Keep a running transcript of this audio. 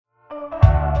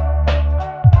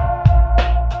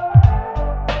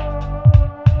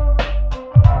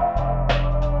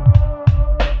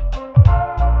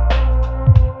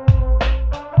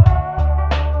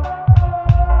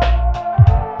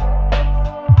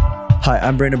Hi,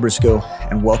 I'm Brandon Briscoe,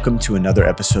 and welcome to another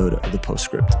episode of The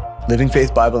Postscript, Living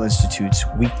Faith Bible Institute's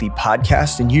weekly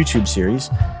podcast and YouTube series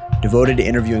devoted to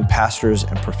interviewing pastors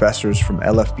and professors from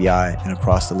LFBI and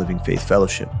across the Living Faith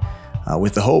Fellowship,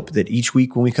 with the hope that each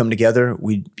week when we come together,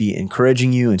 we'd be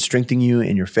encouraging you and strengthening you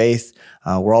in your faith.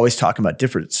 We're always talking about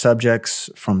different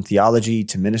subjects from theology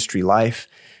to ministry life,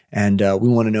 and we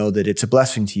want to know that it's a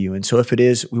blessing to you. And so if it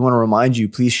is, we want to remind you,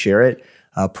 please share it,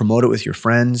 promote it with your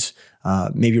friends,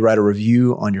 maybe write a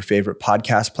review on your favorite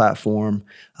podcast platform.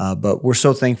 But we're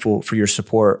so thankful for your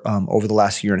support over the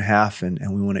last year and a half, and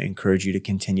we want to encourage you to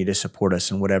continue to support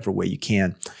us in whatever way you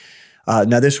can.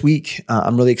 Now this week,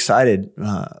 I'm really excited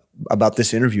about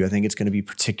this interview. I think it's going to be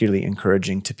particularly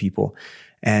encouraging to people.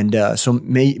 And so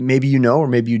maybe you know, or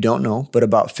maybe you don't know, but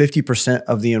about 50%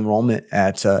 of the enrollment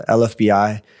at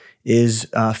LFBI is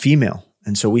female.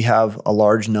 And so we have a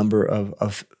large number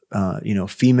of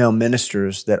female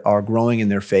ministers that are growing in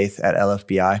their faith at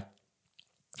LFBI.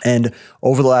 And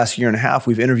over the last year and a half,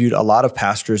 we've interviewed a lot of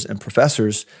pastors and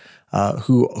professors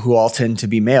who all tend to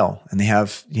be male, and they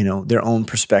have their own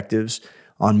perspectives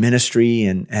on ministry,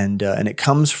 and it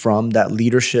comes from that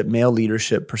male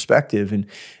leadership perspective.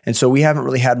 And so we haven't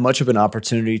really had much of an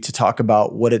opportunity to talk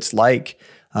about what it's like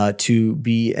to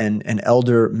be an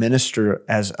elder minister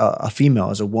as a female,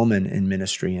 as a woman in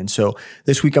ministry. And so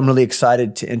this week, I'm really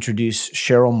excited to introduce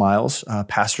Cheryl Miles,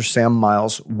 Pastor Sam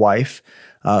Miles' wife,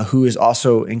 who is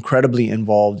also incredibly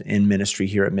involved in ministry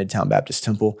here at Midtown Baptist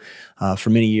Temple. For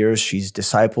many years, she's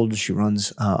discipled. She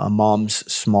runs a mom's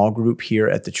small group here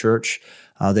at the church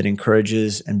that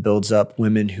encourages and builds up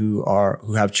women who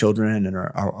have children and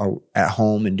are at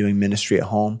home and doing ministry at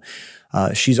home.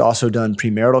 She's also done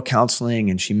premarital counseling,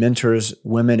 and she mentors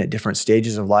women at different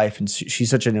stages of life. And she's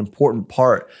such an important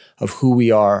part of who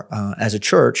we are as a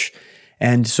church.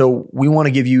 And so we want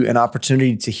to give you an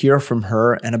opportunity to hear from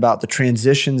her and about the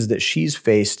transitions that she's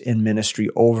faced in ministry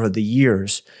over the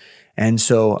years. And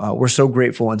so we're so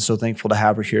grateful and so thankful to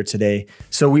have her here today.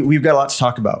 So we've got a lot to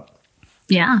talk about.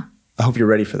 Yeah. I hope you're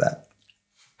ready for that.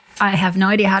 I have no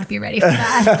idea how to be ready for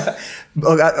that.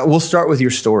 We'll start with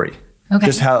your story. Okay.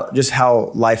 Just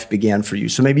how life began for you.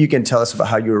 So maybe you can tell us about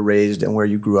how you were raised and where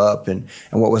you grew up and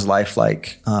what was life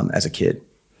like as a kid.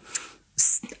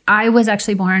 I was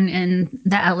actually born in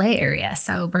the LA area,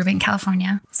 so Burbank,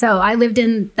 California. So I lived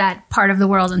in that part of the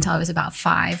world until I was about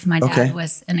 5. My dad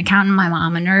was an accountant, my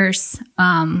mom a nurse.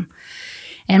 And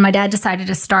my dad decided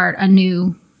to start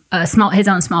his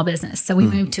own small business. So we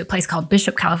moved to a place called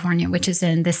Bishop, California, which is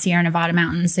in the Sierra Nevada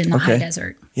mountains in the high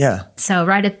desert. Yeah. So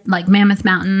right at like Mammoth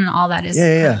Mountain, all that is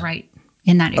right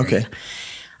in that area.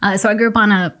 Okay. So I grew up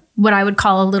on what I would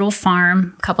call a little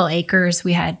farm, a couple acres.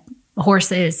 We had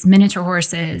horses, miniature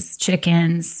horses,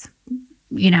 chickens,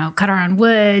 cut our own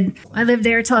wood. I lived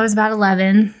there till I was about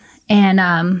 11.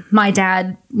 And my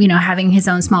dad, having his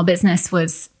own small business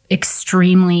was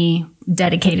extremely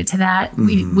dedicated to that.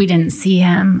 Mm-hmm. We didn't see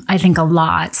him, I think, a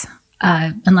lot,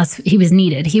 unless he was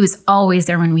needed. He was always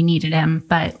there when we needed him,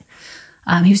 but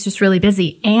he was just really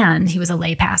busy, and he was a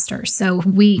lay pastor. So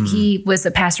he was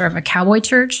a pastor of a cowboy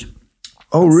church.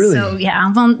 Oh, really? So yeah,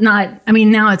 well,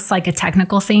 now it's like a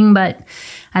technical thing, but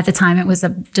at the time it was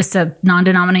just a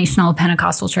non-denominational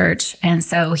Pentecostal church. And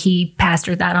so he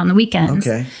pastored that on the weekends.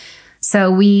 Okay.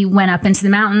 So we went up into the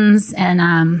mountains,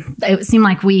 and it seemed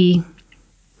like we,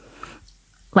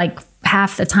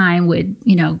 half the time would,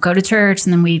 go to church,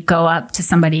 and then we'd go up to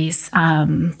somebody's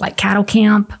cattle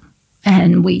camp,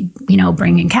 and we,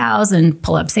 bring in cows and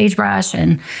pull up sagebrush,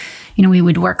 and, we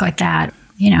would work like that.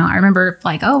 I remember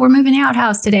we're moving the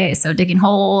outhouse today. So digging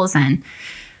holes and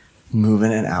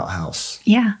moving an outhouse.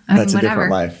 Yeah. That's a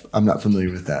different life. I'm not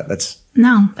familiar with that.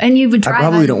 No. And you would drive. I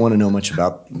probably don't want to know much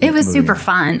about it. Was super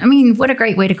fun. I mean, what a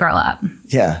great way to grow up.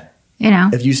 Yeah.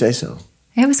 If you say so.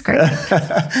 It was great.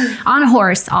 On a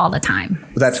horse all the time.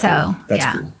 Well, that's cool. That's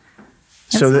cool.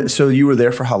 So you were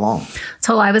there for how long?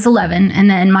 Till I was 11. And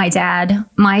then my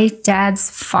dad's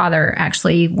father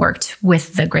actually worked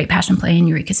with the Great Passion Play in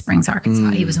Eureka Springs,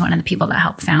 Arkansas. He was one of the people that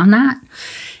helped found that.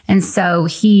 And so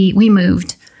we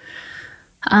moved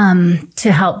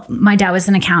to help. My dad was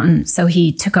an accountant, so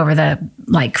he took over the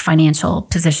financial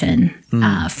position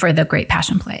for the Great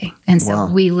Passion Play. And so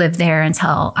we lived there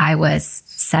until I was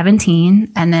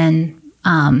 17. And then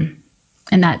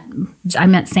and that I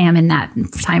met Sam in that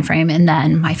time frame, and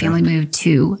then my family moved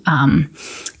to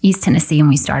East Tennessee, and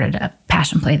we started a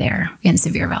passion play there in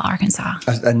Sevierville, Arkansas.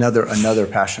 Another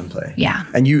passion play. Yeah.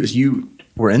 And you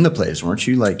were in the plays, weren't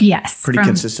you? Yes, pretty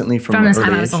consistently from the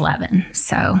time I was 11.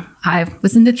 So I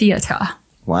was in the theater.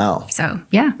 Wow. So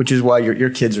yeah. Which is why your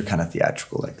kids are kind of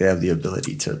theatrical. They have the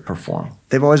ability to perform.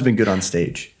 They've always been good on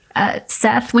stage.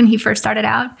 Seth, when he first started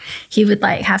out, he would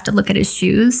like have to look at his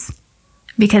shoes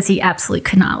because he absolutely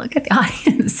could not look at the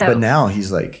audience. So, but now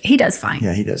he's like, he does fine.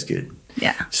 Yeah, he does good.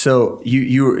 Yeah. So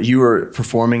you were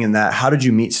performing in that. How did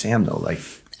you meet Sam though? Like,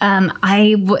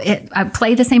 I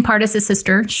played the same part as his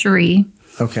sister, Cheryl.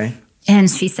 Okay. And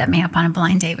she set me up on a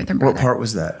blind date with her brother. What part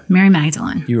was that? Mary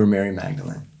Magdalene. You were Mary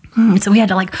Magdalene. So we had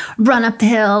to like run up the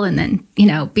hill and then,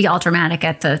 be all dramatic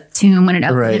at the tomb when it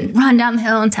opened, right. And run down the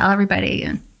hill and tell everybody.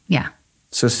 And yeah.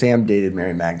 So Sam dated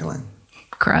Mary Magdalene.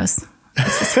 Gross.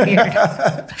 It's just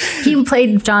weird. He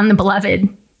played John the Beloved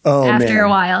after a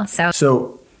while.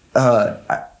 So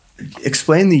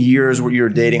explain the years where you were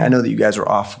dating. I know that you guys were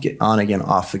off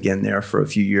again there for a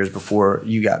few years before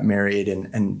you got married,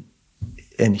 and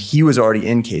he was already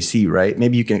in KC, right?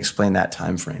 Maybe you can explain that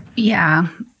time frame. Yeah,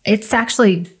 it's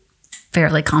actually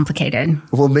fairly complicated.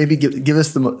 Well, maybe give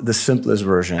us the simplest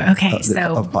version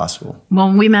of possible.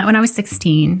 Well, we met when I was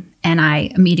 16, and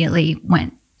I immediately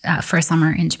went for a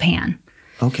summer in Japan.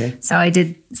 Okay. So I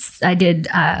did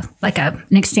like an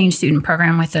exchange student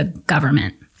program with the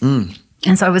government.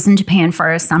 And so I was in Japan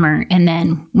for a summer. And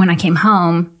then when I came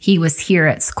home, he was here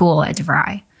at school at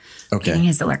DeVry, getting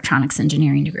his electronics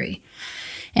engineering degree.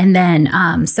 And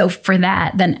then, so for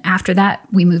that, then after that,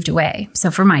 we moved away.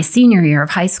 So for my senior year of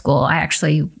high school, I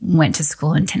actually went to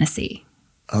school in Tennessee.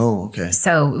 Oh, okay.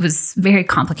 So it was very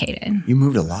complicated. You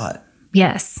moved a lot.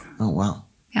 Yes. Oh, wow.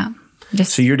 Yeah.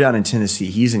 So you're down in Tennessee.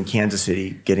 He's in Kansas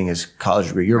City getting his college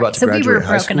degree. You're about to graduate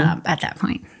high school? So we were broken up at that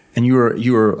point. And you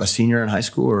were a senior in high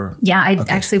school? Or? Yeah, I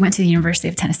actually went to the University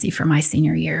of Tennessee for my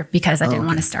senior year because I didn't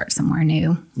want to start somewhere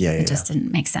new. It just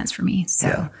didn't make sense for me.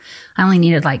 So I only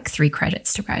needed like 3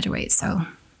 credits to graduate. So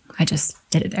I just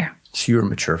did it there. So you were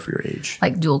mature for your age.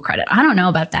 Like dual credit. I don't know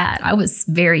about that. I was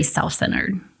very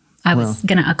self-centered. I was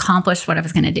going to accomplish what I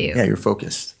was going to do. Yeah, you're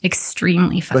focused.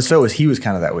 Extremely focused. But he was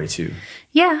kind of that way too.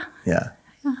 Yeah. Yeah.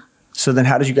 So then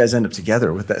how did you guys end up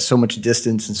together with that so much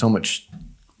distance and so much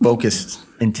focused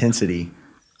intensity?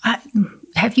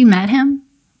 Have you met him?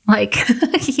 Like,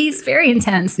 he's very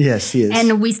intense. Yes, he is.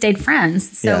 And we stayed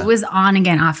friends. So it was on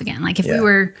again, off again. Like if we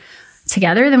were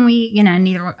together, then we,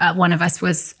 neither one of us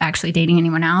was actually dating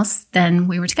anyone else, then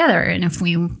we were together. And if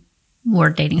we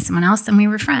were dating someone else, then we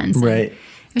were friends. Right. And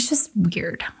it was just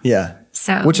weird. Yeah.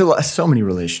 So many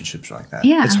relationships are like that.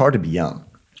 Yeah. It's hard to be young.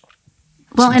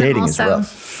 Well, and dating also, is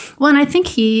rough. Well, and I think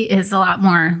he is a lot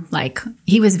more like,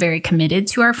 he was very committed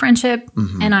to our friendship,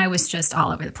 and I was just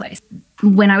all over the place.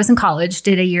 When I was in college,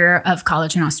 did a year of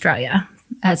college in Australia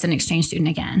as an exchange student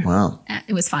again. Wow.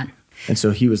 It was fun. And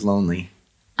so he was lonely.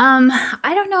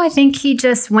 I don't know. I think he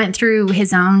just went through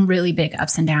his own really big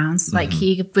ups and downs. Like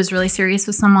he was really serious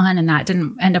with someone and that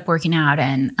didn't end up working out.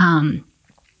 And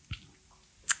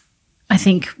I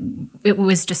think it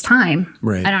was just time.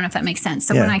 Right. I don't know if that makes sense.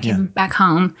 So when I came back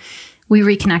home, we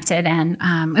reconnected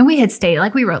and we had stayed,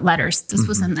 like we wrote letters. This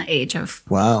was in the age of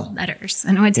letters.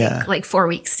 And it would take like 4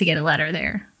 weeks to get a letter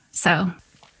there. So,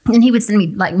 and he would send me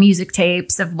like music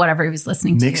tapes of whatever he was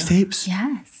listening to. Mixtapes?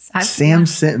 Yes. Sam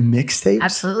sent mixtapes?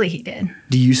 Absolutely, he did.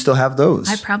 Do you still have those?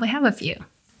 I probably have a few.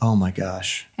 Oh my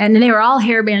gosh. And they were all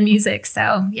Hairband music.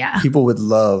 So yeah. People would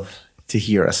love to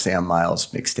hear a Sam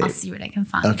Miles mixtape. I'll see what I can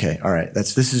find. Okay. All right.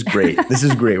 This is great. This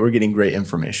is great. We're getting great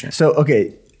information. So,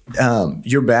 okay.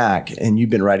 You're back and you've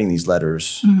been writing these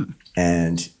letters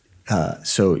and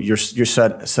so you're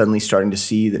suddenly starting to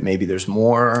see that maybe there's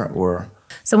more or.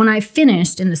 So when I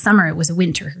finished in the summer, it was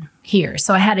winter here.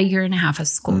 So I had a year and a half of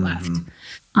school left.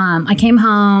 I came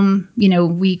home,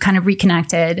 we kind of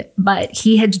reconnected, but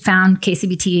he had found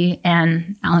KCBT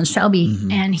and Alan Shelby,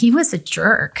 and he was a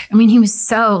jerk. I mean, he was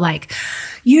so like,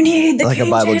 you need the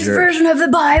King James version of the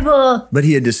Bible. But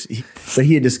he had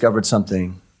discovered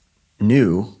something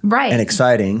new and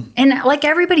exciting. And like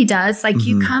everybody does, like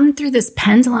you come through this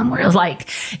pendulum where like,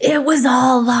 it was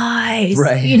all lies.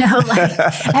 Right.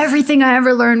 Like everything I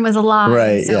ever learned was a lie.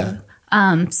 Right,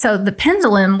 so the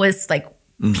pendulum was like,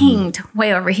 pinged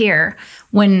way over here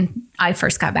when I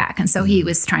first got back. And so he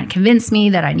was trying to convince me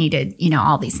that I needed,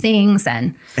 all these things.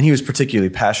 And he was particularly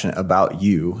passionate about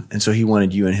you. And so he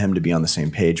wanted you and him to be on the same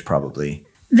page probably.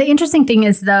 The interesting thing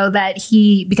is though, that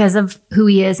he, because of who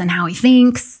he is and how he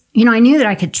thinks, I knew that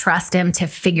I could trust him to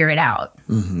figure it out.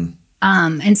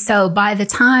 And so by the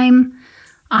time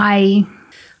I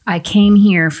came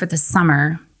here for the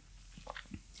summer,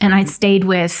 and I stayed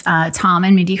with Tom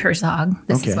and Mindy Herzog.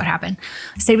 This is what happened.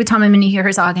 I stayed with Tom and Mindy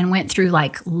Herzog and went through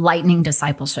like lightning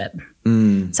discipleship.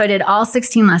 So I did all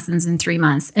 16 lessons in 3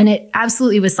 months. And it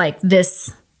absolutely was like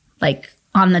this, like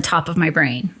on the top of my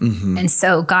brain. And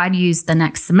so God used the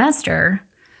next semester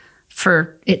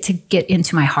for it to get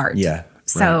into my heart. Yeah.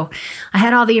 So I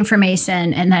had all the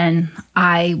information, and then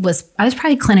I was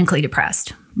probably clinically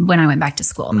depressed when I went back to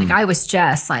school. Like I was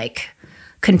just like,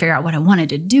 couldn't figure out what I wanted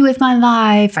to do with my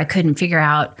life. I couldn't figure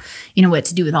out, what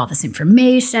to do with all this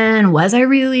information. Was I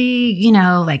really,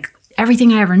 like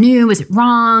everything I ever knew, was it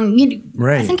wrong?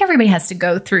 I think everybody has to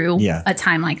go through a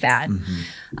time like that.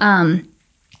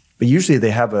 But usually they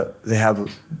have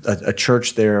a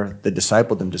church there that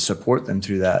discipled them to support them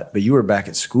through that. But you were back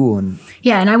at school and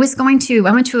and I went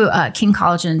to King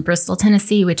College in Bristol,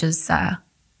 Tennessee, which is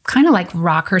kind of like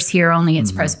Rockhurst here, only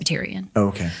it's Presbyterian. Oh,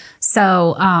 okay.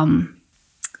 So,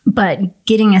 but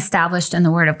getting established in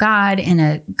the Word of God in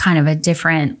a kind of a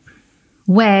different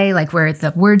way, like where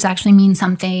the words actually mean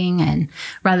something, and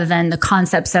rather than the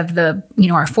concepts of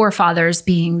our forefathers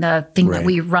being the thing that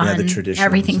we run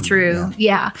everything through.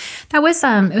 That was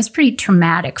it was pretty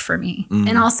traumatic for me,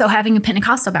 and also having a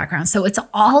Pentecostal background, so it's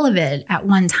all of it at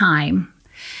one time.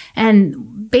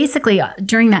 And basically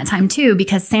during that time too,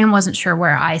 because Sam wasn't sure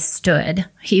where I stood,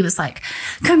 he was like,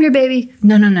 "Come here, baby.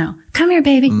 No. Come here,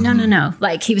 baby. No.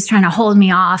 Like he was trying to hold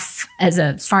me off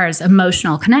as far as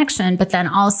emotional connection, but then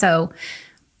also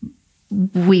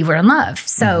we were in love.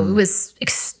 So it was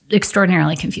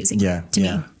extraordinarily confusing to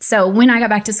me. So when I got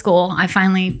back to school, I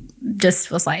finally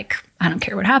just was like, I don't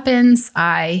care what happens.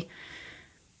 I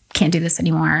can't do this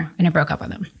anymore. And I broke up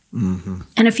with him.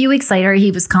 And a few weeks later,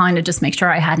 he was calling to just make sure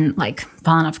I hadn't like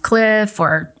fallen off a cliff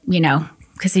or,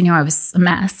 because he knew I was a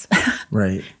mess.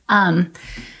 Right. And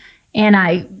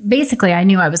I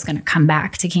knew I was going to come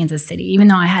back to Kansas City, even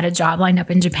though I had a job lined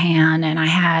up in Japan. And I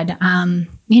had,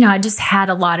 I just had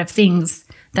a lot of things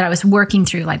that I was working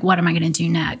through, like, what am I going to do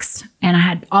next? And I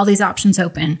had all these options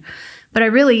open. But I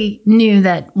really knew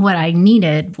that what I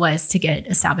needed was to get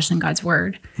established in God's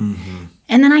Word. And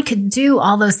then I could do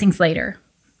all those things later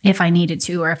if I needed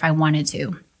to or if I wanted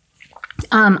to.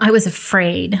 I was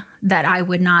afraid that I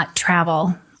would not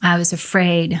travel. I was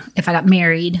afraid if I got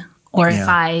married or if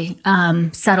I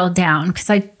settled down, because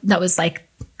that was like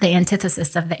the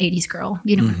antithesis of the 80s girl.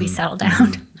 You don't want to be settled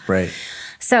down. Right.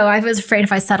 So I was afraid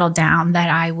if I settled down that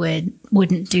I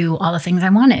wouldn't do all the things I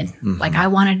wanted. Like I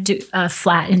wanted to do a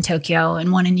flat in Tokyo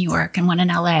and one in New York and one in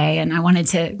LA. And I wanted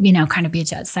to, kind of be a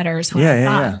jet setter is what I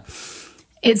thought.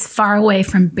 It's far away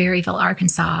from Berryville,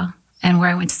 Arkansas, and where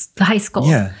I went to high school.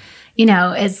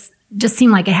 It just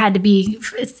seemed like it had to be,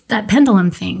 it's that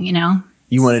pendulum thing,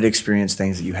 You wanted to experience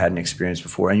things that you hadn't experienced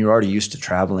before, and you're already used to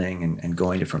traveling and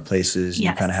going different places. And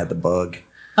you kind of had the bug.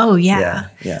 Oh, yeah.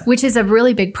 Which is a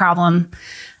really big problem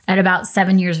at about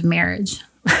 7 years of marriage.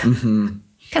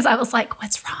 Because I was like,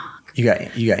 what's wrong? You got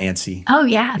antsy. Oh,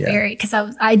 yeah. Very. Because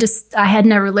I had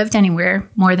never lived anywhere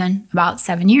more than about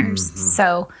 7 years.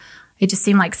 So it just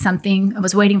seemed like something, I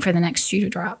was waiting for the next shoe to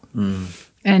drop.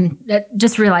 And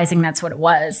just realizing that's what it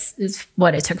was is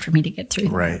what it took for me to get through.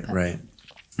 Right.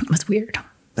 It was weird.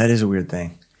 That is a weird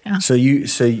thing. Yeah. So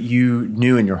you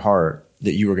knew in your heart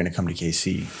that you were going to come to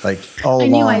KC, like all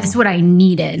along. I knew it's what I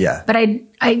needed. Yeah. But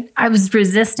I was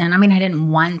resistant. I mean, I didn't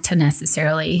want to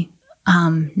necessarily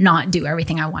not do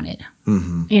everything I wanted.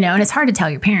 And it's hard to tell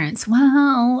your parents,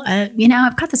 well,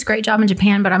 I've got this great job in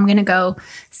Japan, but I'm going to go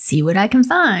see what I can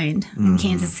find in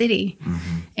Kansas City.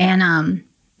 And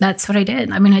that's what I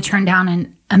did. I mean, I turned down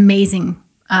an amazing,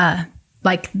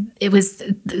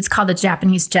 it's called the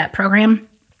Japanese JET program,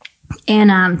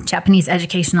 and Japanese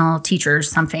educational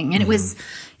teachers something. And it was,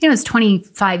 it was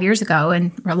 25 years ago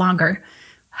or longer.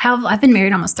 I've been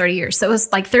married almost 30 years. So it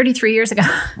was like 33 years ago.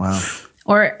 Wow.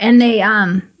 And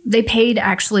they paid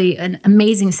actually an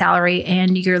amazing salary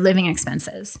and your living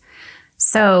expenses.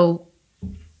 So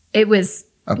it was,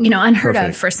 unheard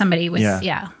of for somebody with,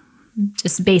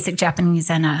 just basic Japanese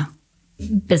and a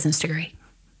business degree,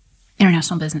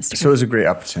 international business degree. So it was a great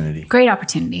opportunity. Great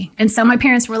opportunity. And so my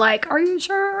parents were like, are you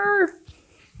sure?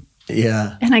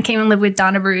 Yeah. And I came and lived with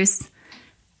Donna Bruce.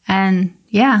 And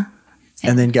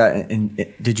And then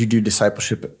did you do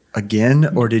discipleship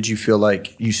again, or did you feel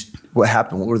like what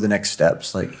happened? What were the next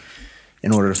steps, like,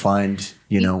 in order to find,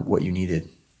 what you needed?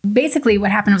 Basically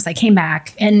what happened was I came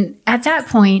back, and at that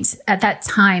point, at that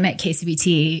time at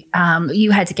KCBT,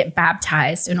 you had to get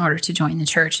baptized in order to join the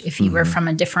church if you were from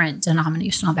a different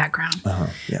denominational background.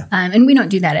 And we don't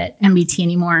do that at MBT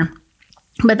anymore,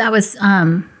 but that was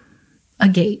a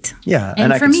gate. Yeah.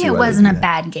 And for me, it wasn't a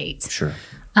bad gate. Sure.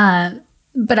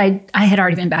 But I had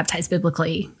already been baptized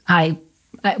biblically.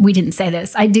 We didn't say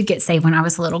this. I did get saved when I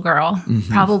was a little girl,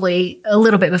 probably a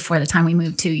little bit before the time we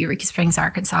moved to Eureka Springs,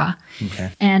 Arkansas. Okay.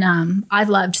 And I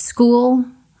loved school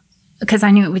because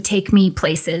I knew it would take me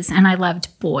places, and I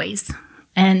loved boys.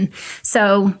 And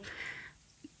so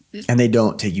And they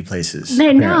don't take you places.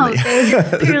 They know.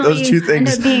 They those two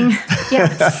things. End up being,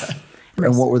 yeah.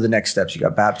 And what were the next steps? You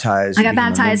got baptized? I got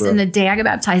baptized, and the day I got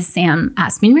baptized, Sam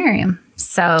asked me to marry him.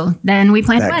 So then we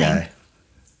planned a wedding.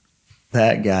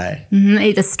 That guy.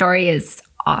 Mm-hmm. The story is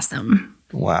awesome.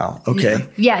 Wow. Okay.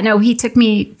 Yeah, no, he took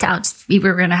me out. We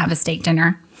were going to have a steak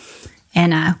dinner,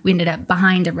 and we ended up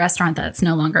behind a restaurant that's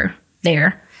no longer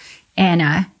there.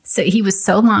 And so he was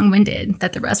so long-winded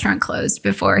that the restaurant closed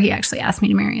before he actually asked me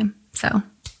to marry him. So,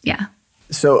 yeah.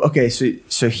 So, okay,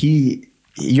 so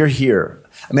you're here.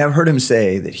 I mean, I've heard him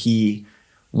say that he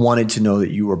wanted to know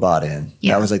that you were bought in.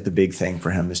 Yeah. That was like the big thing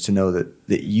for him, is to know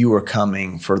that you were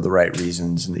coming for the right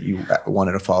reasons and that you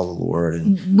wanted to follow the Lord.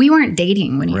 And we weren't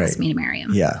dating when he asked me to marry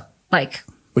him. Yeah.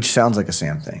 Which sounds like a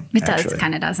Sam thing. It does,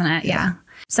 kind of, doesn't it? Yeah.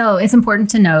 So it's important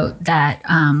to note that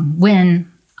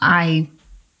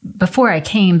before I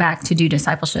came back to do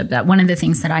discipleship, that one of the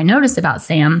things that I noticed about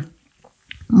Sam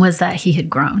was that he had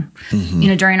grown.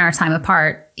 Mm-hmm. During our time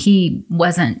apart, he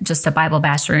wasn't just a Bible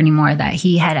basher anymore, that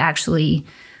he had actually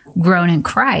grown in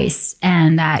Christ,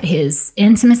 and that his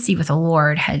intimacy with the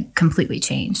Lord had completely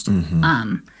changed.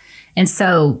 Mm-hmm. And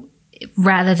so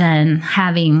rather than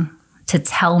having to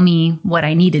tell me what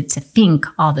I needed to think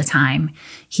all the time,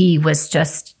 he was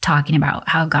just talking about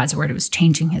how God's word was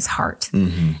changing his heart.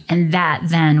 Mm-hmm. And that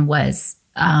then was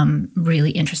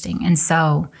really interesting. And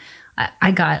so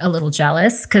I got a little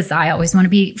jealous, because I always want to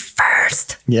be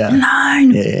first in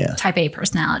line. Type A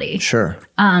personality. Sure.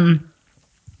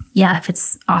 If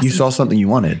it's awesome. You saw something you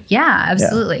wanted. Yeah,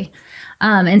 absolutely.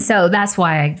 Yeah. And so that's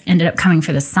why I ended up coming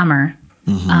for the summer,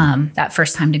 that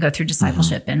first time to go through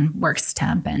discipleship and works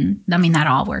temp. And I mean, that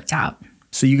all worked out.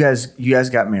 So you guys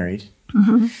got married.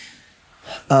 Mm-hmm.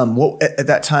 At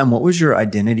that time, what was your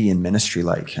identity in ministry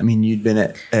like? I mean, you'd been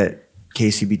at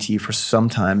KCBT for some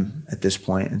time at this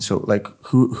point. And so, like,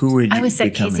 who were you? I was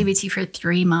at KCBT for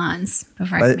 3 months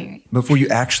before I got married. Before you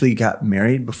actually got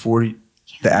married? Before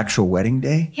the actual wedding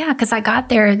day? Yeah, because I got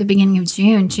there at the beginning of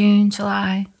June,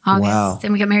 July, August. Wow.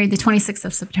 Then we got married the 26th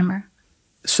of September.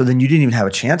 So then you didn't even have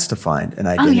a chance to find an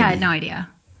identity. Oh, yeah, I had no idea.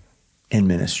 In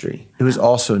ministry. It was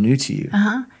all so new to you.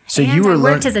 Uh-huh. So and you were I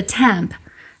worked as a temp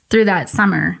through that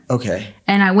summer. Okay.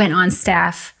 And I went on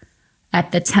staff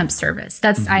at the temp service.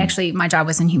 That's my job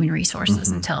was in human resources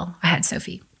until I had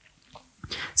Sophie.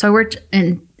 So I worked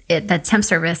in the temp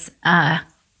service.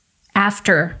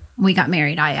 After we got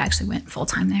married, I actually went full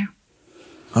time there.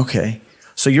 Okay.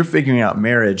 So you're figuring out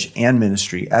marriage and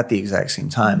ministry at the exact same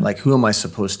time. Like, who am I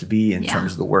supposed to be in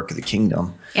terms of the work of the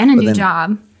kingdom? And a new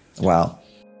job. Wow.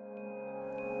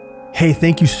 Hey,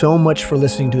 thank you so much for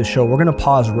listening to the show. We're going to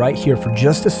pause right here for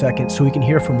just a second so we can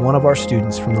hear from one of our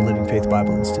students from the Living Faith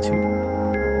Bible Institute.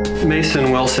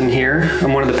 Mason Wilson here.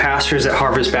 I'm one of the pastors at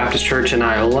Harvest Baptist Church in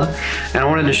Iola, and I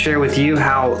wanted to share with you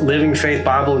how Living Faith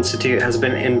Bible Institute has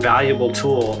been an invaluable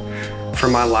tool for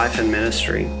my life and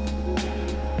ministry.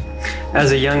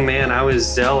 As a young man, I was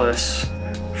zealous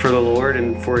for the Lord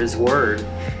and for His Word,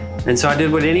 and so I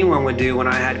did what anyone would do when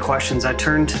I had questions. I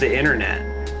turned to the internet.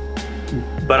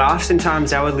 But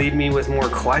oftentimes that would leave me with more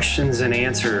questions than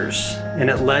answers, and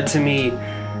it led to me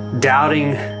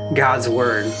doubting God's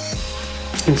Word.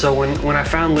 And so when I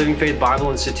found Living Faith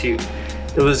Bible Institute,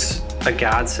 it was a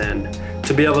godsend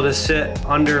to be able to sit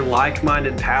under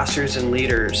like-minded pastors and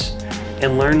leaders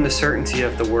and learn the certainty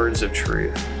of the words of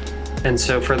truth. And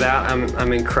so for that,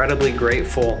 I'm incredibly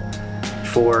grateful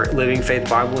for Living Faith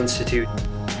Bible Institute.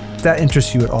 If that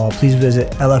interests you at all, please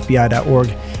visit lfbi.org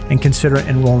and consider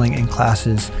enrolling in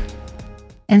classes.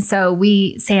 And so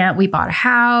we bought a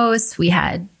house. We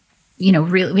had, we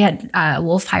had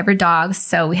wolf hybrid dogs.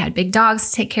 So we had big dogs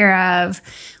to take care of.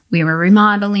 We were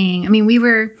remodeling. I mean, we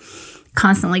were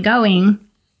constantly going.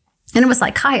 And it was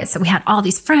like Hyatt. So we had all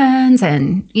these friends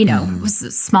and, it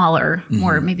was smaller,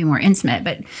 maybe more intimate.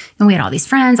 And we had all these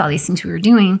friends, all these things we were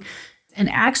doing. And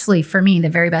actually, for me, the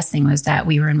very best thing was that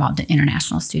we were involved in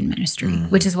international student ministry,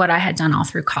 which is what I had done all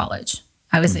through college.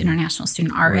 I was an international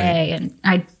student RA, and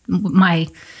my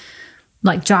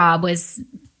job was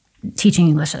teaching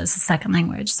English as a second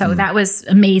language. So that was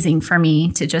amazing for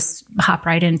me to just hop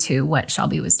right into what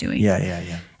Shelby was doing. Yeah.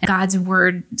 And God's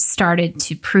word started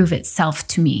to prove itself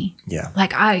to me. Yeah. Like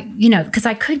because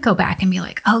I could go back and be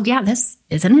like, oh yeah, this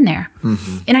isn't in there.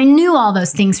 Mm-hmm. And I knew all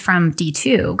those things from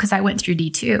D2 because I went through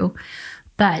D2.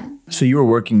 But so you were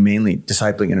working mainly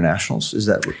discipling internationals, is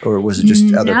that, or was it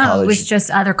just other college? No, it was just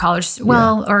other college.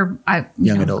 Well, or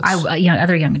young adults.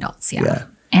 Other young adults. Yeah.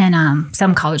 And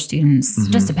some college students,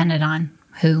 just depended on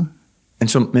who. And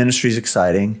so ministry is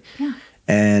exciting. Yeah.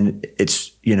 And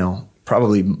it's,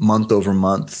 probably month over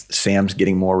month, Sam's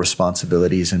getting more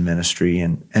responsibilities in ministry.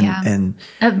 And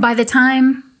by the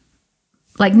time,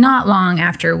 like not long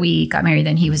after we got married,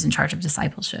 then he was in charge of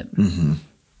discipleship. Mm-hmm.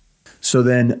 So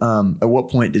then at what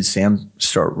point did Sam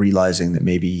start realizing that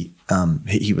maybe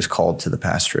he was called to the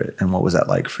pastorate? And what was that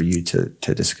like for you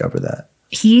to discover that?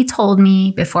 He told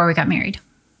me before we got married.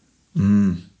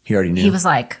 He already knew? He was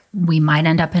like, we might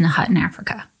end up in a hut in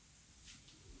Africa.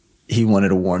 He wanted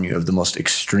to warn you of the most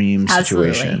extreme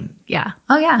situation. Yeah.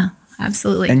 Oh, yeah.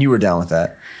 Absolutely. And you were down with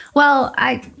that? Well,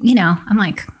 I'm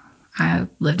like, I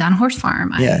lived on a horse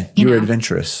farm. You were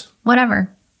adventurous. Whatever.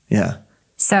 Yeah.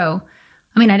 So,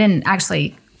 I mean, I didn't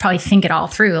actually probably think it all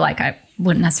through. Like, I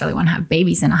wouldn't necessarily want to have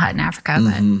babies in a hut in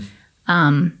Africa,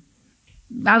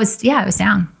 but I was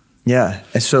down. Yeah.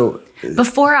 And so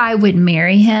before I would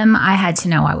marry him, I had to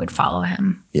know I would follow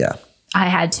him. Yeah. I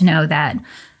had to know that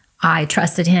I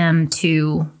trusted him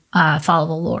to follow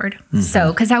the Lord. Mm-hmm.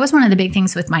 So, because that was one of the big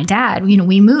things with my dad. You know,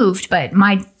 we moved, but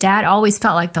my dad always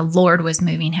felt like the Lord was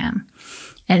moving him.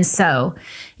 And so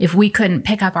if we couldn't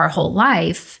pick up our whole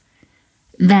life,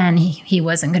 then he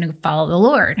wasn't going to follow the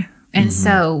Lord. And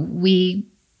so we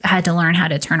had to learn how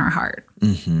to turn our heart.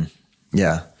 Mm-hmm.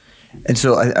 Yeah. And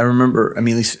so I remember, I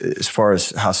mean, at least as far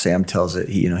as how Sam tells it,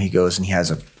 he goes and he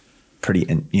has a pretty,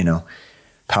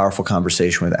 powerful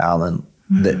conversation with Alan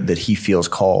that he feels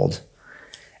called.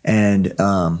 And,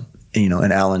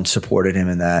 and Alan supported him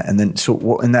in that. And then,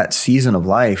 so in that season of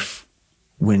life,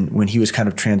 when he was kind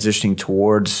of transitioning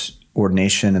towards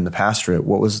ordination and the pastorate,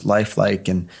 what was life like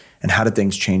and how did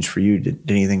things change for you? Did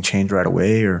anything change right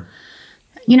away or?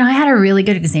 I had a really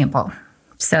good example.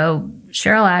 So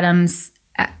Cheryl Adams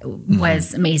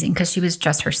was amazing because she was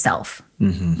just herself.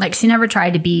 Mm-hmm. Like she never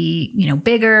tried to be,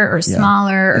 bigger or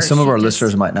smaller. And some of our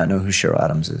listeners might not know who Cheryl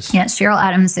Adams is. Yeah, Cheryl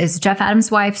Adams is Jeff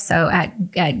Adams' wife. So at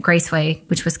Graceway,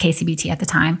 which was KCBT at the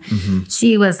time,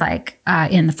 she was like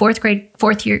in the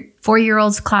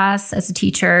four-year-olds class as a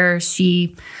teacher.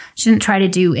 She didn't try to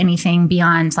do anything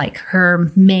beyond like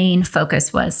her main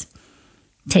focus was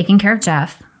taking care of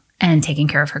Jeff and taking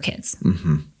care of her kids.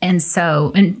 Mm-hmm. And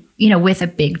so, with a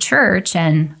big church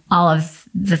and all of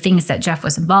the things that Jeff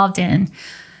was involved in,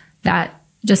 that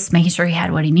just making sure he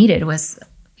had what he needed was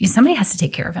somebody has to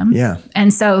take care of him. Yeah.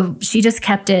 And so she just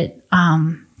kept it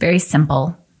very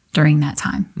simple during that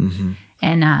time. Mm-hmm.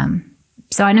 And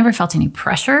so I never felt any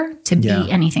pressure to be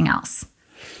anything else.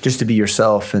 Just to be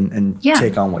yourself and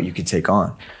take on what you could take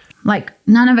on. Like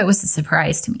none of it was a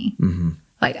surprise to me. Mm-hmm.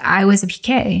 Like I was a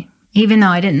PK, even though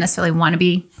I didn't necessarily want to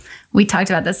be. We talked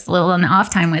about this a little in the off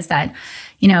time was that,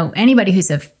 anybody who's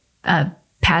a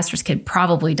pastor's kid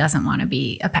probably doesn't want to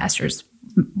be a pastor's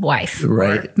wife,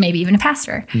 right? Or maybe even a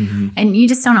pastor. Mm-hmm. And you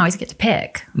just don't always get to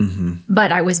pick. Mm-hmm.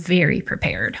 But I was very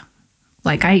prepared.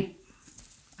 Like I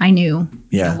knew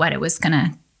what it was going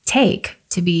to take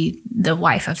to be the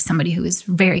wife of somebody who is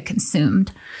very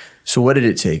consumed. So what did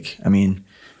it take? I mean,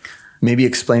 maybe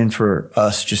explain for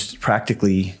us just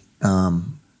practically,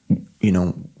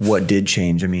 what did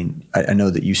change? I mean, I know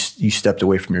that you stepped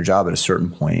away from your job at a certain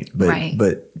point,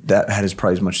 but that had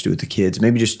probably as much to do with the kids.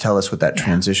 Maybe just tell us what that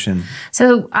transition.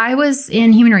 So I was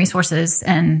in human resources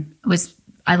and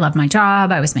I loved my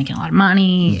job. I was making a lot of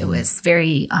money. Mm-hmm. It was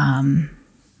very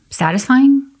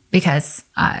satisfying because,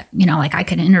 I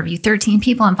could interview 13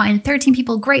 people and find 13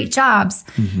 people great jobs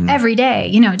every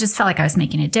day. It just felt like I was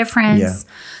making a difference.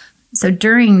 Yeah. So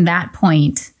during that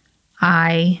point,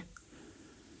 I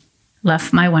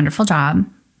left my wonderful job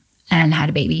and had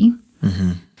a baby.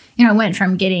 Mm-hmm. I went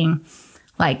from getting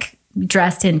like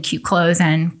dressed in cute clothes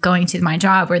and going to my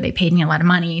job where they paid me a lot of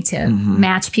money to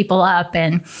match people up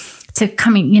and to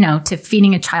coming, to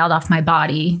feeding a child off my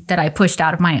body that I pushed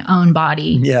out of my own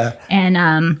body. Yeah.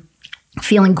 And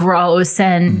feeling gross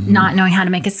and not knowing how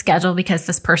to make a schedule because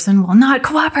this person will not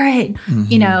cooperate,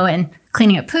 and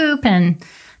cleaning up poop and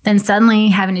then suddenly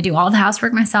having to do all the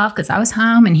housework myself because I was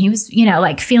home and he was,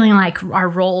 feeling like our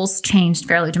roles changed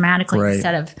fairly dramatically. Right.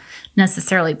 Instead of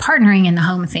necessarily partnering in the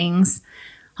home things.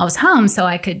 I was home so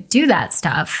I could do that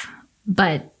stuff,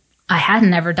 but I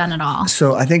hadn't ever done it all.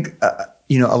 So I think, a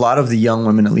lot of the young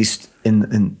women, at least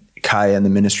in Kaya and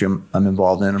the ministry I'm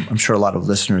involved in, I'm sure a lot of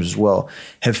listeners as well,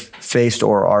 have faced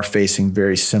or are facing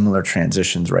very similar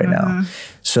transitions right now.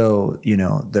 So,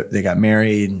 they got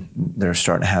married, they're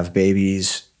starting to have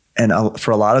babies. And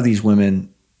for a lot of these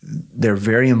women, they're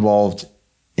very involved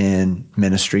in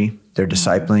ministry. They're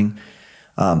discipling.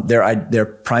 Their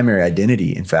primary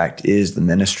identity, in fact, is the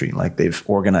ministry. Like they've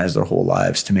organized their whole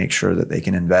lives to make sure that they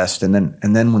can invest. And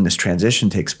then when this transition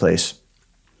takes place,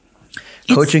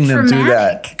 coaching them through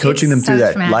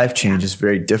that traumatic. life change is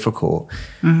very difficult.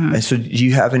 And so do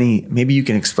you have maybe you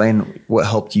can explain what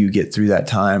helped you get through that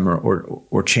time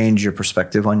or change your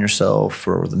perspective on yourself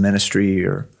or the ministry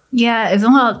or? Yeah,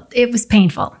 it was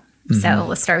painful. So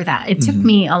let's start with that. It took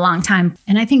me a long time.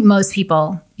 And I think most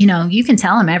people, you can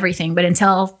tell them everything, but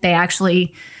until they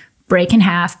actually break in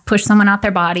half, push someone out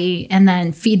their body, and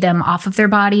then feed them off of their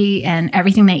body, and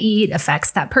everything they eat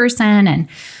affects that person. And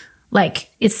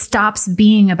it stops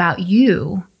being about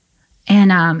you.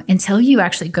 And until you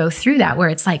actually go through that, where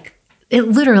it's it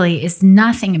literally is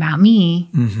nothing about me,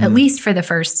 at least for the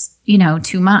first,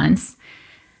 2 months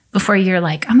before you're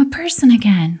I'm a person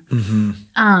again.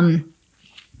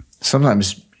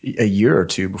 Sometimes a year or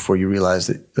two before you realize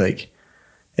that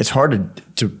it's hard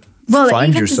to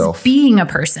find yourself just being a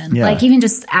person. Yeah. Even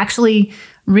just actually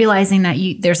realizing that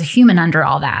there's a human under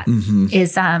all that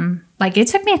is it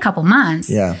took me a couple months.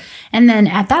 Yeah. And then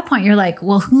at that point you're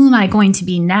well, who am I going to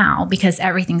be now? Because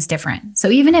everything's different. So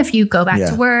even if you go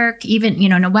back to work, even,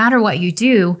 no matter what you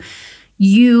do,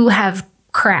 you have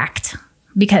cracked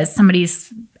because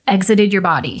somebody's exited your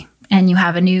body and you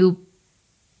have a new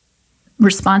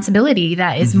responsibility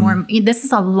that is more, this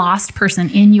is a lost person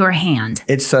in your hand.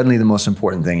 It's suddenly the most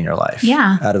important thing in your life.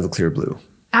 Yeah. Out of the clear blue.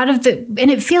 And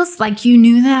it feels like you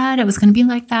knew that it was going to be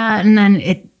like that. And then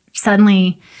it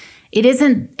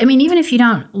isn't, even if you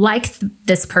don't like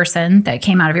this person that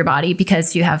came out of your body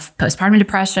because you have postpartum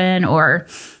depression or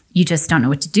you just don't know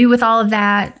what to do with all of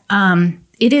that,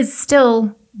 it is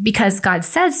still, because God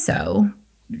says so,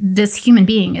 this human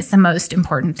being is the most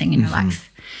important thing in your life.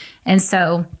 And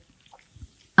so,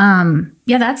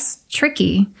 that's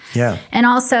tricky. Yeah. And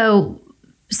also,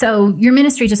 so your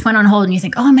ministry just went on hold and you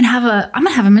think, I'm going to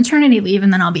have a maternity leave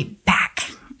and then I'll be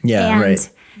back. Yeah. Right.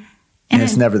 And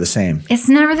it's never the same. It's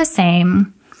never the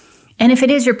same. And if it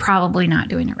is, you're probably not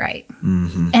doing it right.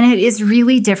 And it is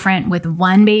really different with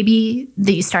one baby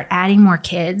that you start adding more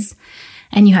kids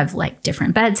and you have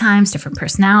different bedtimes, different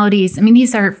personalities.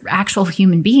 These are actual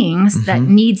human beings that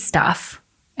need stuff.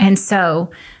 And so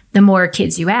the more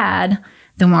kids you add,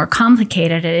 the more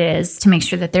complicated it is to make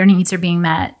sure that their needs are being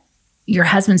met, your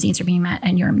husband's needs are being met,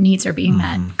 and your needs are being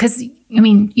met. Because,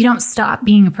 you don't stop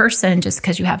being a person just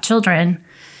because you have children,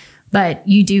 but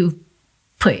you do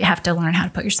have to learn how to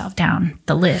put yourself down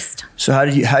the list. So how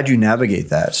did you navigate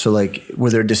that? So were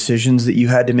there decisions that you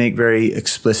had to make, very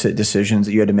explicit decisions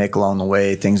that you had to make along the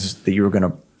way, things that you were going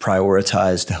to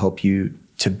prioritize to help you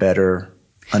to better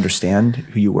understand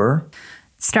who you were?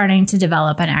 Starting to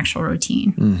develop an actual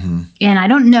routine. And I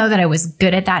don't know that I was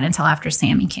good at that until after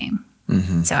Sammy came.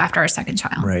 So after our second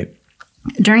child. Right.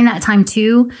 During that time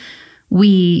too,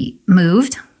 we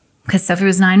moved because Sophie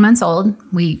was 9 months old.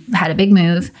 We had a big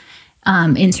move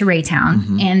into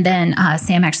Raytown. And then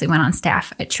Sam actually went on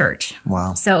staff at church.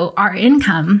 Wow. So our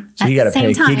income he got a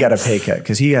pay cut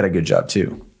because he had a good job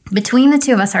too. Between the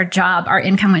two of us, our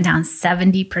income went down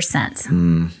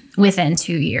 70%. Within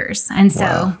 2 years. And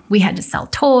so we had to sell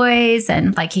toys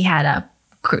and he had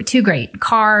two great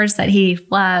cars that he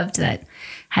loved that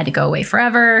had to go away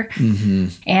forever.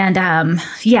 And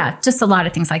just a lot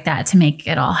of things like that to make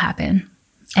it all happen.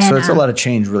 And, so it's a lot of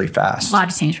change really fast.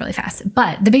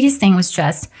 But the biggest thing was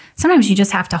just sometimes you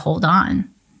just have to hold on.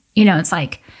 It's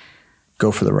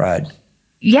go for the ride.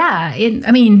 Yeah.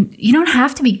 You don't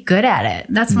have to be good at it.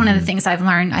 That's one of the things I've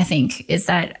learned, I think, is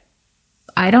that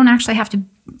I don't actually have to.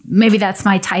 Maybe that's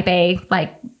my type A,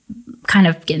 kind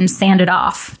of getting sanded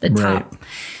off the top.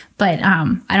 But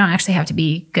I don't actually have to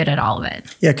be good at all of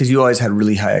it. Yeah, because you always had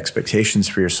really high expectations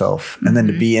for yourself. And then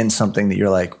to be in something that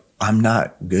you're I'm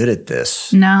not good at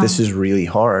this. No. This is really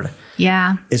hard.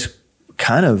 Yeah. It's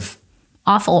kind of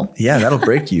awful. Yeah, that'll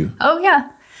break you. Oh,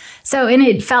 yeah. So, and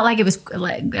it felt like it was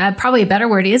probably a better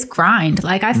word is grind.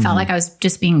 I felt like I was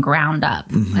just being ground up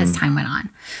as time went on.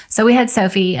 So we had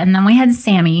Sophie and then we had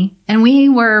Sammy and we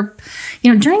were,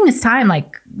 during this time,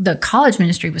 the college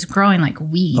ministry was growing like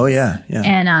weeds. Oh yeah. Yeah.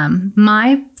 And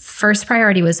my first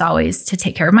priority was always to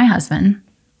take care of my husband,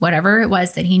 whatever it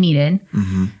was that he needed.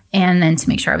 And then to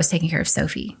make sure I was taking care of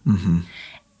Sophie.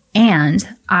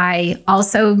 And I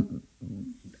also,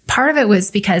 part of it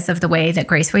was because of the way that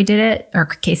Graceway did it, or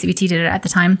KCBT did it at the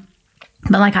time.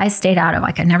 But I stayed out of,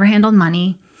 I never handled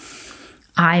money.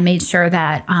 I made sure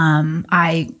that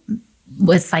I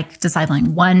was discipling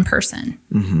one person.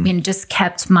 And just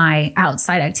kept my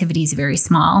outside activities very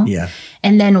small. Yeah.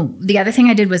 And then the other thing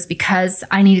I did was because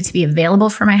I needed to be available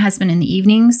for my husband in the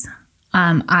evenings,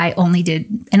 I only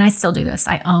did, and I still do this,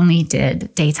 I only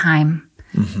did daytime,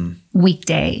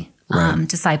 weekday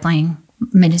discipling,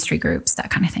 ministry groups,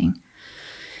 that kind of thing.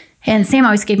 And Sam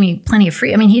always gave me plenty of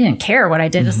free. I mean, he didn't care what I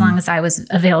did as long as I was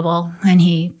available, and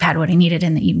he had what he needed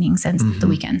in the evenings and the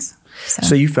weekends.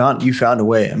 So you found a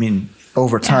way. I mean,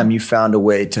 over time, you found a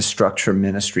way to structure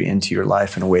ministry into your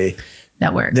life in a way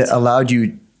that worked, that allowed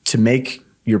you to make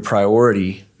your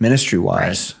priority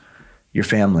ministry-wise your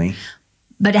family.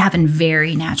 But it happened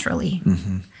very naturally.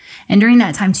 And during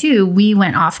that time too, we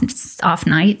went off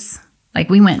nights. Like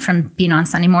we went from being on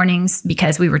Sunday mornings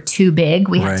because we were too big.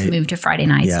 We had to move to Friday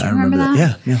nights. Yeah, do you remember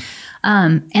that? Yeah.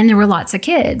 And there were lots of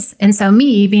kids. And so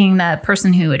me being the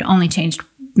person who had only changed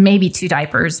maybe 2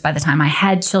 diapers by the time I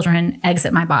had children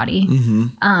exit my body,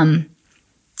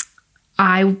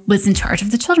 I was in charge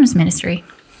of the children's ministry.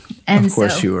 And of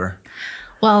course you were.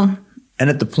 Well, and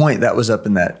at the point that was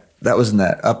in that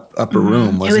upper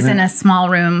room, wasn't it? It was in a small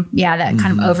room. Yeah. That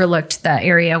kind of overlooked the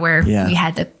area where we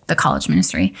had the college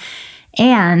ministry.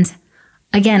 And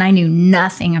again, I knew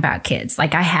nothing about kids.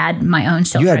 Like I had my own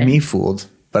children. You had me fooled,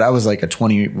 but I was like a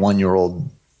 21-year-old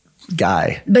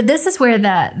guy. But this is where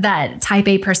that type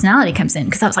A personality comes in,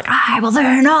 because I was like, I will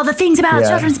learn all the things about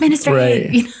children's ministry. Right.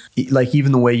 You know? Like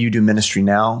even the way you do ministry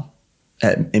now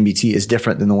at MBT is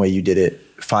different than the way you did it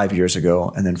 5 years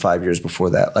ago and then 5 years before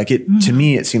that. Like to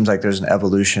me, it seems like there's an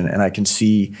evolution, and I can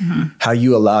see how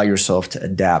you allow yourself to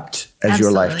adapt as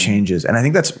your life changes. And I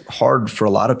think that's hard for a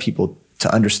lot of people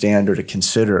to understand or to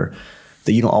consider,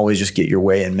 that you don't always just get your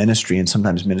way in ministry, and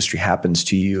sometimes ministry happens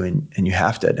to you and you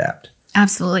have to adapt.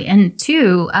 Absolutely. And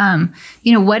 2,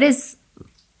 what is,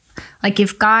 like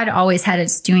if God always had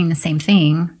us doing the same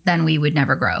thing, then we would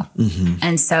never grow.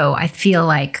 And so I feel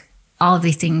like all of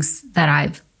these things that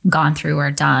I've gone through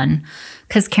or done,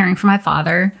 because caring for my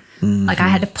father, like I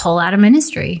had to pull out of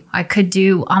ministry. I could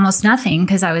do almost nothing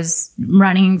because I was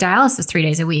running dialysis 3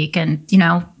 days a week. And,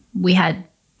 we had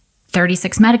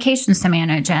 36 medications to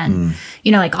manage and,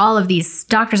 like all of these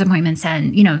doctor's appointments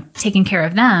and, taking care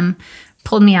of them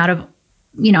pulled me out of,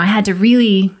 I had to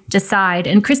really decide.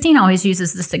 And Christine always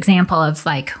uses this example of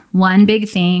like one big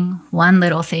thing, one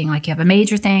little thing. Like you have a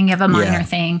major thing, you have a minor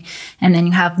thing, and then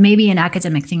you have maybe an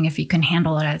academic thing if you can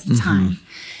handle it at the time.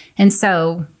 And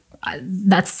so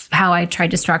that's how I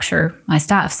tried to structure my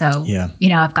stuff. So,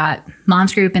 I've got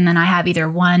mom's group, and then I have either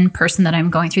one person that I'm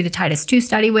going through the Titus 2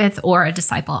 study with or a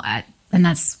disciple and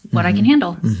that's what I can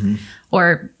handle.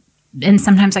 And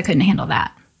sometimes I couldn't handle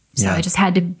that. So I just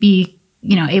had to be,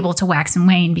 able to wax and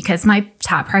wane, because my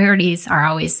top priorities are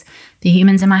always the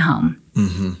humans in my home.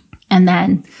 And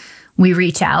then we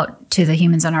reach out to the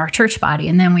humans in our church body,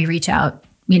 and then we reach out,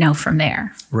 from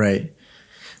there. Right.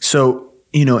 So,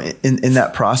 in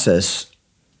that process,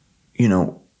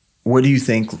 what do you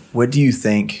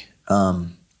think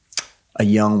a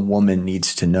young woman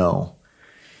needs to know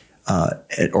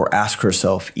or ask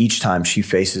herself each time she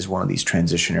faces one of these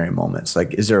transitionary moments?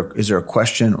 Like, is there a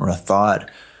question or a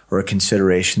thought or a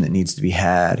consideration that needs to be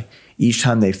had each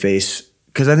time they face?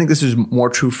 Because I think this is more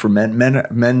true for men.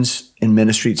 Men's in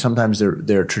ministry, sometimes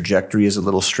their trajectory is a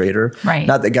little straighter. Right.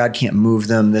 Not that God can't move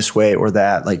them this way or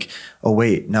that. Like, oh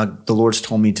wait, now the Lord's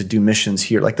told me to do missions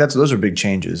here. Like those are big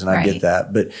changes, and I get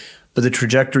that. But the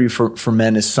trajectory for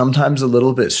men is sometimes a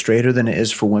little bit straighter than it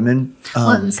is for women.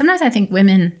 Well, sometimes I think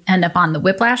women end up on the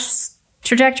whiplash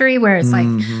trajectory, where it's like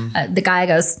the guy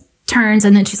turns,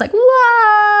 and then she's like,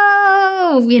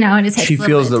 whoa, and it takes she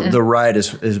feels the ride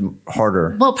is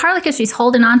harder. Well, partly because she's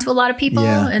holding on to a lot of people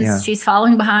and she's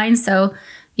following behind. So,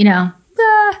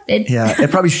 it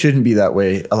probably shouldn't be that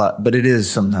way a lot, but it is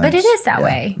sometimes. But it is that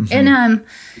way. And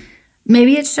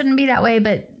maybe it shouldn't be that way,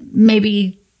 but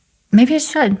maybe it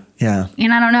should. Yeah.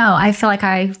 And I don't know. I feel like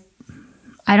I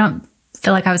don't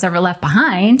feel like I was ever left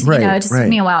behind. Right, it just took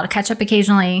me a while to catch up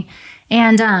occasionally.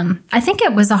 And I think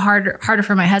it was harder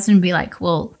for my husband to be like,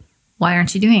 well, why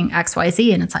aren't you doing X, Y,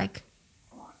 Z? And it's like,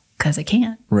 because I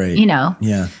can't. Right.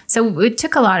 Yeah. So it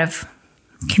took a lot of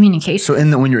communication.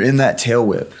 So when you're in that tail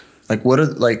whip, like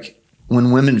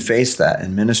when women face that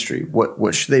in ministry,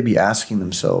 what should they be asking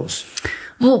themselves?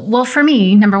 Well, for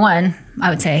me, number one,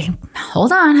 I would say,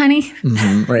 hold on, honey.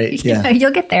 Right. Yeah. You'll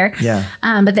get there. Yeah.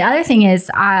 But the other thing is,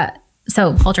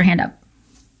 so hold your hand up.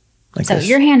 Like so this.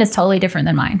 Your hand is totally different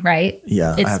than mine, right?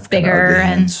 Yeah. It's bigger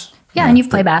and and you've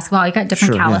played basketball. You got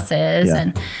different calluses. Yeah.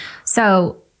 And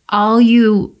so all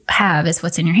you have is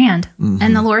what's in your hand.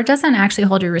 And the Lord doesn't actually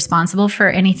hold you responsible for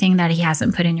anything that he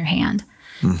hasn't put in your hand.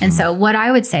 And so what I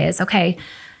would say is, okay,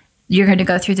 you're going to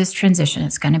go through this transition.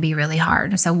 It's going to be really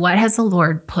hard. So what has the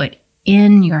Lord put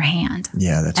in your hand?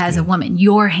 Yeah, that's as good. a woman,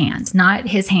 your hand, not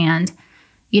his hand.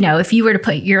 If you were to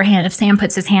put your hand, if Sam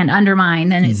puts his hand under mine,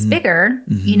 then it's bigger,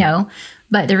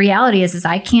 but the reality is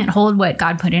I can't hold what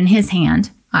God put in his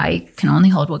hand. I can only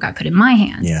hold what God put in my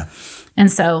hand. Yeah.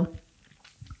 And so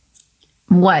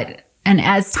and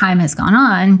as time has gone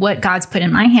on, what God's put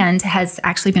in my hand has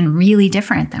actually been really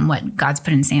different than what God's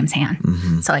put in Sam's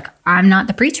hand. So like, I'm not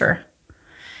the preacher,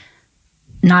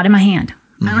 not in my hand.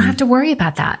 I don't have to worry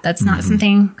about that. That's not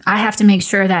something I have to make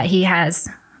sure that he has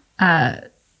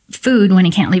food when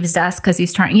he can't leave his desk because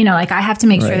he's trying, like I have to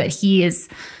make sure that he is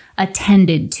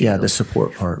attended to. Yeah, the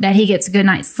support part. That he gets a good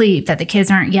night's sleep, that the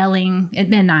kids aren't yelling at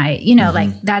midnight,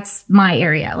 like that's my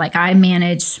area. Like I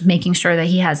manage making sure that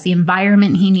he has the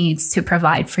environment he needs to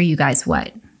provide for you guys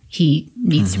what he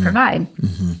needs to provide.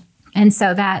 And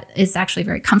so that is actually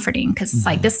very comforting because it's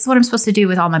like, this is what I'm supposed to do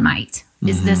with all my might,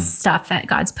 is this stuff that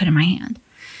God's put in my hand.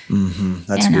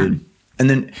 That's good. And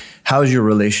then how has your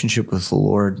relationship with the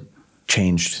Lord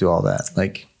changed through all that?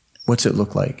 Like, what's it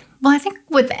look like? Well, I think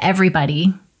with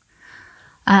everybody,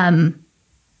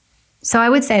 so I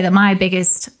would say that my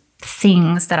biggest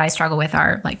things that I struggle with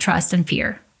are like trust and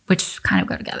fear, which kind of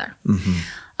go together.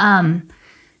 And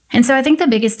so I think the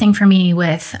biggest thing for me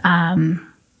with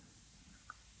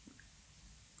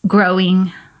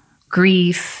growing,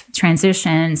 grief,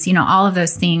 transitions, all of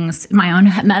those things, my own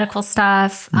medical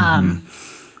stuff,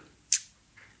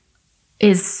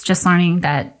 is just learning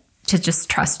that to just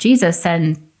trust Jesus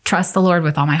and trust the Lord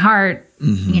with all my heart,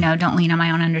 don't lean on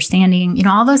my own understanding,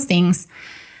 all those things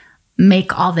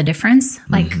make all the difference.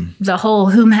 Like the whole,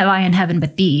 whom have I in heaven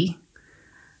but thee?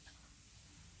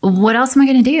 What else am I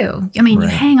going to do? I mean, you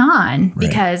hang on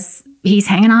because he's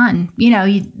hanging on,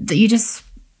 you just,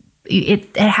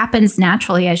 it happens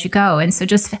naturally as you go. And so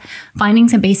just finding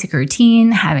some basic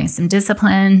routine, having some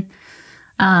discipline,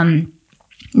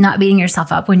 not beating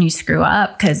yourself up when you screw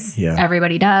up because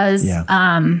everybody does.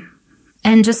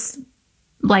 And just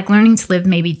like learning to live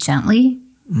maybe gently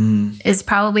is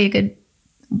probably a good,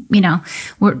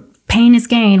 where pain is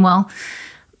gain. Well,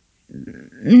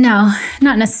 no,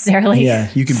 not necessarily. Yeah,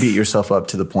 you can beat yourself up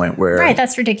to the point where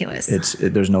that's ridiculous.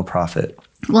 There's no profit.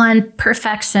 Well, and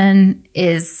perfection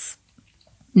is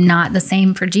not the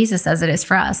same for Jesus as it is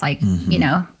for us. Like,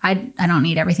 I don't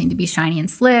need everything to be shiny and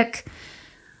slick.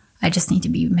 I just need to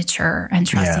be mature and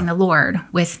trusting the Lord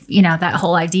with, that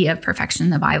whole idea of perfection in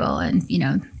the Bible and,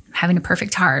 having a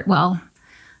perfect heart. Well,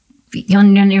 you're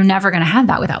never going to have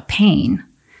that without pain.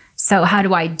 So how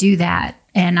do I do that?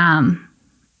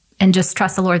 And just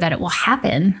trust the Lord that it will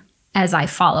happen as I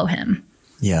follow him.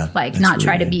 Yeah. Like not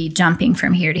try to be jumping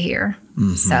from here to here.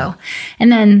 So,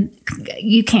 and then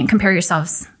you can't compare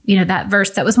yourselves, that verse,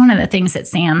 that was one of the things that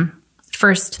Sam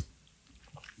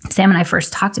and I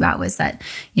first talked about was that,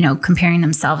 comparing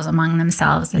themselves among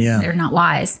themselves, that they're not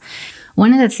wise.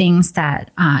 One of the things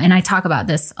that, and I talk about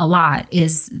this a lot,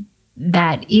 is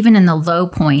that even in the low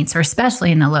points, or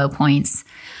especially in the low points,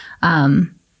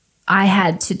 I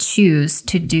had to choose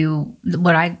to do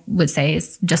what I would say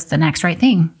is just the next right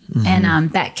thing.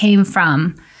 And that came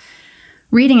from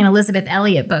reading an Elizabeth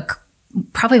Elliot book,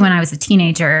 probably when I was a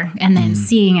teenager, and then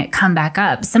seeing it come back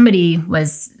up. Somebody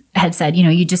had said,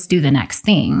 you just do the next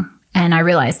thing. And I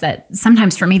realized that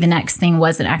sometimes for me, the next thing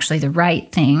wasn't actually the right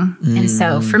thing. And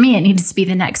so for me, it needed to be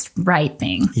the next right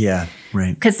thing. Yeah,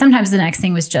 right. Because sometimes the next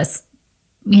thing was just,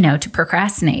 to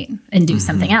procrastinate and do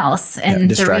something else. And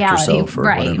the reality,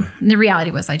 whatever. The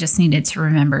reality was I just needed to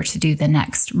remember to do the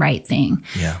next right thing.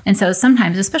 Yeah. And so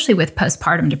sometimes, especially with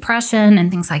postpartum depression and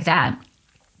things like that,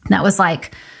 that was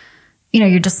like,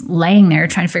 you're just laying there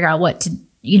trying to figure out what to,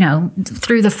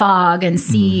 through the fog and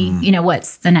see,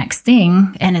 what's the next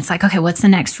thing. And it's like, okay, what's the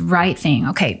next right thing?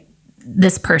 Okay,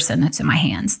 this person that's in my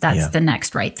hands, that's the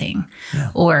next right thing.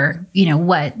 Yeah. Or,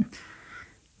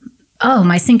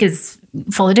 my sink is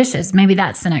full of dishes. Maybe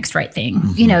that's the next right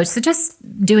thing. So just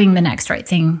doing the next right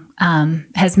thing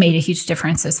has made a huge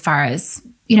difference as far as,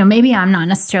 maybe I'm not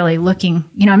necessarily looking,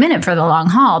 I'm in it for the long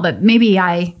haul, but maybe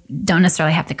I don't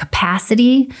necessarily have the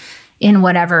capacity in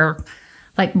whatever.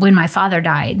 Like when my father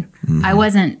died,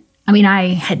 I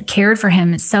had cared for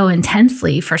him so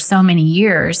intensely for so many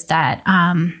years that,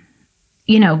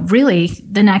 really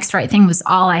the next right thing was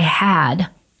all I had.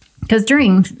 Because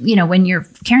during, when you're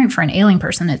caring for an ailing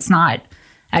person, it's not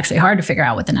actually hard to figure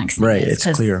out what the next thing is. Right, it's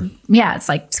clear. Yeah, it's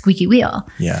like squeaky wheel.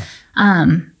 Yeah.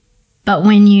 But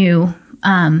when you,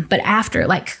 but after,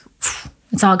 like,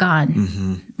 it's all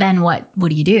gone, then what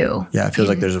do you do? Yeah, it feels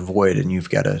like there's a void and you've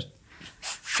got to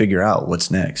figure out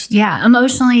what's next. Yeah,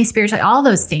 emotionally, spiritually, all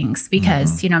those things,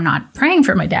 because, I'm not praying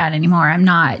for my dad anymore. I'm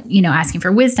not, asking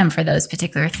for wisdom for those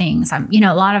particular things. I'm,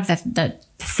 a lot of the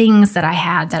things that I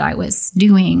had that I was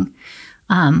doing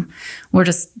were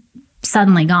just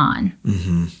suddenly gone.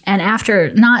 And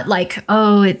after, not like,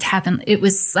 it happened, it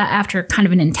was after kind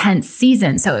of an intense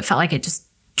season. So it felt like it just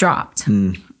dropped.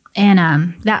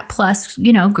 And that plus,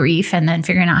 grief, and then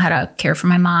figuring out how to care for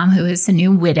my mom, who is a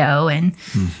new widow, and,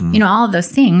 all of those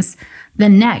things. The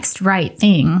next right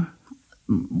thing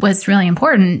was really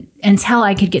important until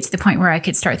I could get to the point where I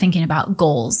could start thinking about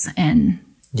goals and,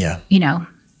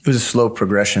 It was a slow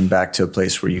progression back to a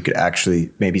place where you could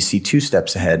actually maybe see 2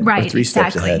 steps ahead or 3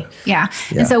 steps ahead. Yeah.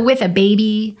 And so with a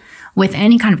baby, with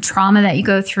any kind of trauma that you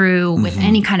go through, with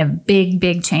any kind of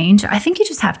big change, I think you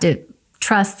just have to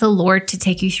trust the Lord to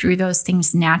take you through those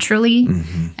things naturally,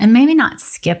 and maybe not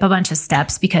skip a bunch of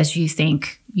steps because you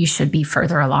think you should be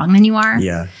further along than you are.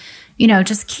 Yeah.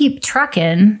 Just keep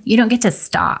trucking. You don't get to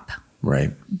stop.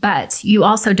 Right. But you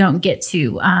also don't get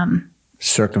to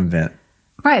circumvent.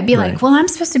 Right. Be like, well, I'm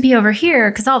supposed to be over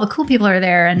here because all the cool people are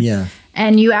there.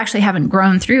 And you actually haven't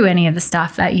grown through any of the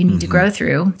stuff that you need to grow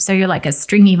through. So you're like a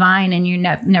stringy vine and you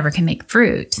never can make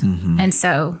fruit. And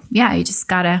so, you just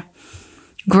got to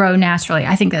grow naturally.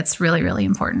 I think that's really, really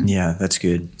important. Yeah, that's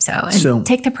good. So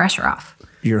take the pressure off.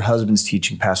 Your husband's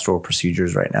teaching pastoral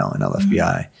procedures right now in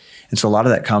LFBI. And so a lot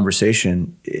of that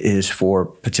conversation is for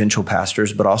potential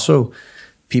pastors, but also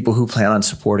people who plan on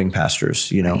supporting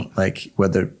pastors, like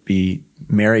whether it be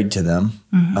married to them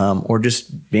or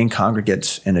just being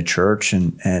congregates in a church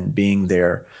and being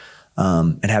there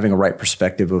and having a right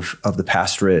perspective of the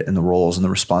pastorate and the roles and the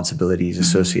responsibilities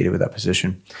associated with that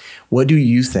position. What do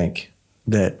you think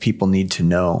that people need to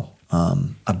know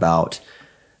about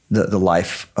the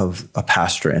life of a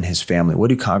pastor and his family? What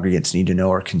do congregants need to know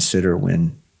or consider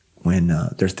when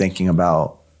they're thinking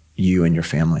about you and your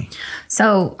family?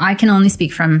 So I can only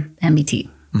speak from MBT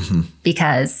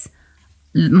because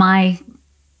my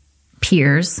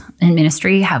peers in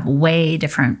ministry have way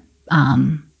different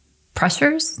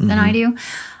pressures than I do.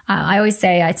 I always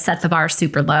say I set the bar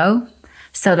super low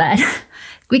so that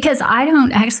because I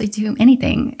don't actually do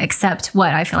anything except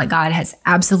what I feel like God has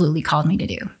absolutely called me to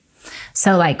do.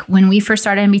 So like when we first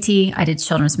started MBT, I did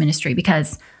children's ministry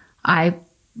because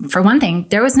for one thing,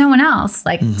 there was no one else.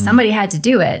 Like somebody had to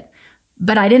do it,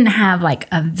 but I didn't have like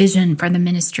a vision for the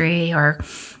ministry or,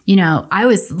 I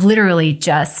was literally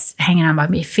just hanging on by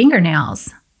my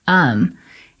fingernails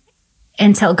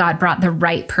until God brought the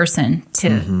right person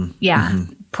to,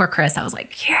 poor Chris. I was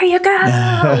like, here you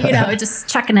go, just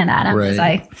chucking it at him.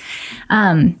 Right.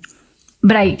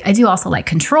 But I do also like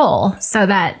control so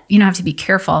that, I have to be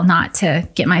careful not to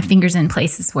get my fingers in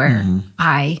places where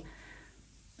I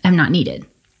am not needed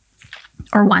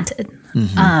or wanted,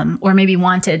 or maybe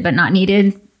wanted but not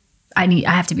needed. I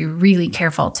have to be really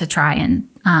careful to try and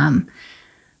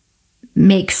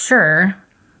make sure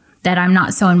that I'm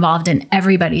not so involved in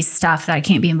everybody's stuff that I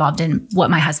can't be involved in what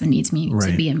my husband needs me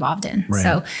to be involved in. Right.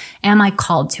 So am I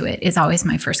called to it is always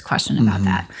my first question about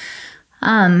that.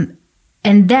 And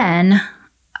then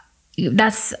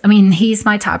he's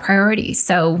my top priority.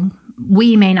 So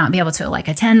we may not be able to like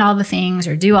attend all the things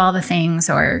or do all the things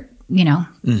or,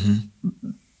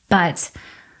 but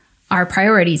our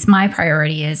priorities, my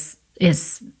priority is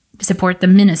support the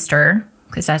minister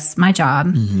because that's my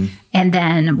job. And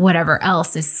then whatever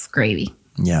else is gravy.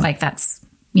 Yeah. Like that's,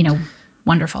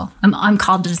 wonderful. I'm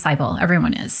called to disciple.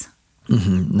 Everyone is.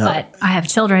 No. But I have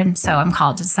children, so I'm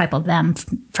called to disciple them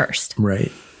first.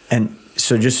 Right. And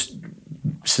so just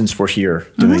since we're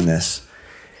here doing this,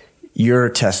 your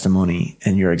testimony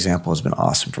and your example has been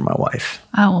awesome for my wife.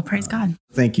 Oh, well, praise God.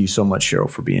 Thank you so much, Cheryl,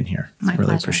 for being here. My really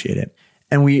pleasure. Appreciate it.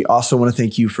 And we also want to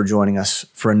thank you for joining us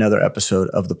for another episode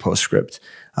of The Postscript.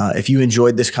 If you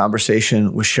enjoyed this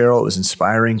conversation with Cheryl, it was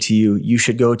inspiring to you, you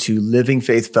should go to Living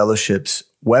Faith Fellowship's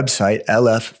website,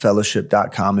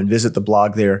 lffellowship.com, and visit the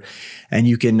blog there. And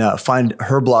you can find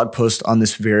her blog post on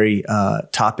this very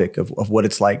topic of what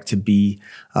it's like to be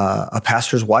a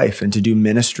pastor's wife and to do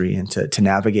ministry and to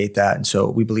navigate that. And so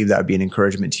we believe that would be an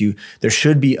encouragement to you. There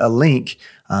should be a link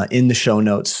in the show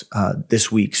notes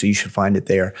this week, so you should find it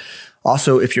there.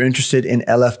 Also, if you're interested in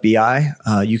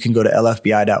LFBI, you can go to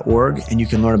lfbi.org and you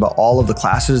can learn about all of the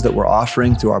classes that we're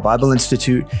offering through our Bible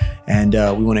Institute. And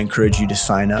we want to encourage you to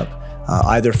sign up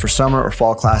either for summer or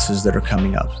fall classes that are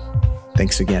coming up.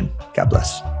 Thanks again. God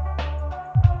bless.